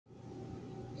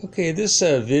Okay, this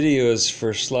video is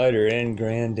for Slider and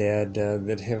Granddad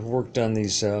that have worked on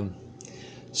these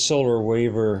solar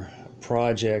waver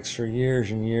projects for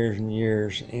years and years and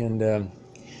years. And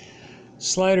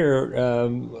Slider,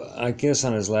 I guess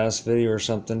on his last video or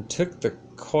something, took the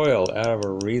coil out of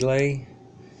a relay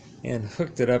and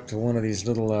hooked it up to one of these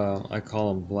little, I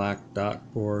call them black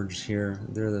dot boards here.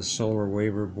 They're the solar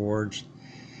waver boards.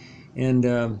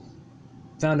 And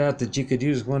found out that you could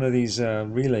use one of these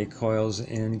relay coils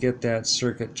and get that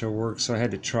circuit to work, so I had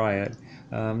to try it.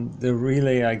 The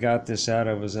relay I got this out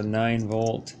of was a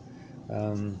 9-volt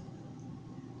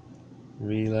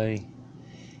relay,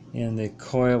 and the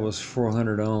coil was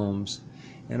 400 ohms.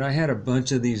 And I had a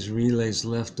bunch of these relays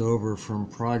left over from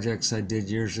projects I did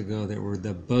years ago that were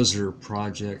the buzzer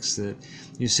projects, that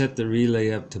you set the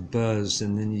relay up to buzz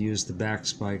and then you use the back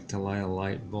spike to light a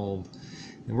light bulb.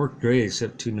 It worked great,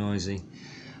 except too noisy.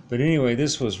 But anyway,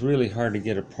 this was really hard to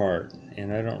get apart,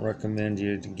 and I don't recommend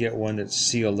you to get one that's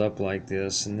sealed up like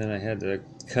this. And then I had to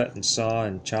cut and saw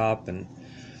and chop, and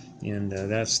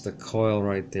that's the coil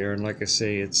right there. And like I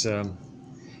say, it's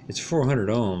 400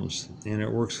 ohms, and it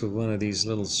works with one of these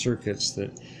little circuits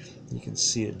that you can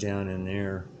see it down in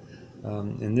there.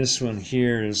 And this one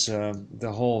here is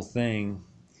the whole thing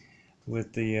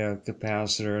with the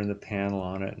capacitor and the panel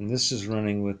on it. And this is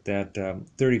running with that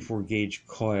 34 gauge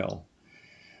coil.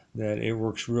 That it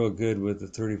works real good with the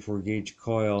 34 gauge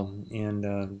coil and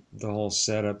the whole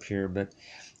setup here, but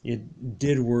it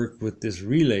did work with this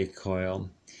relay coil,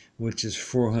 which is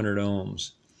 400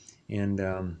 ohms. And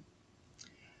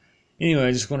anyway,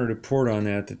 I just wanted to report on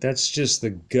that's just the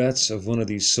guts of one of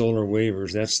these solar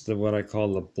wavers. That's what I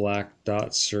call the black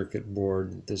dot circuit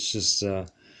board. That's just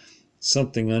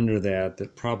something under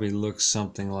that probably looks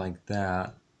something like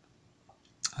that.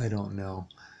 I don't know,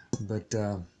 but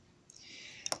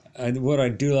what I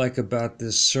do like about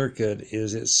this circuit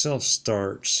is it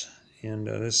self-starts, and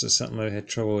this is something I've had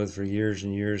trouble with for years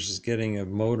and years, is getting a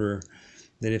motor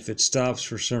that if it stops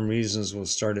for some reasons will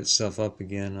start itself up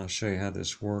again. I'll show you how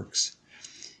this works.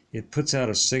 It puts out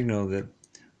a signal that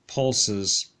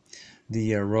pulses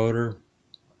the rotor,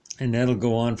 and that'll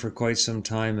go on for quite some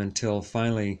time until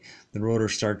finally the rotor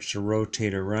starts to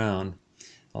rotate around.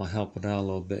 I'll help it out a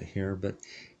little bit here, but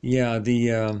yeah,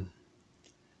 the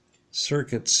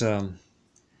circuits are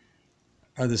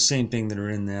the same thing that are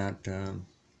in that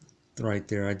right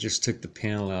there. I just took the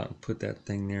panel out and put that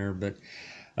thing there. But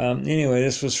anyway,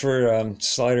 this was for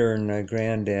Slider and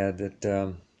Granddad,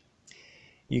 that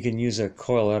you can use a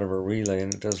coil out of a relay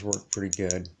and it does work pretty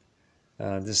good.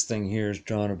 This thing here is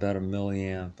drawn about 1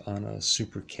 milliamp on a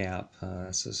super cap.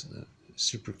 This is a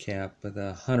super cap with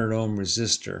a 100 ohm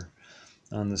resistor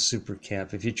on the super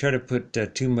cap. If you try to put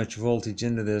too much voltage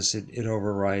into this, it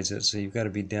overrides it, so you've got to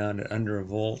be down to under a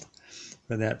volt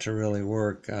for that to really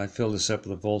work. I filled this up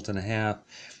with 1.5 volts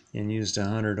and used a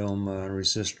 100 ohm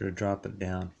resistor to drop it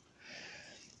down.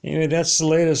 Anyway, that's the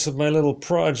latest of my little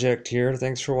project here.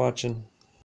 Thanks for watching.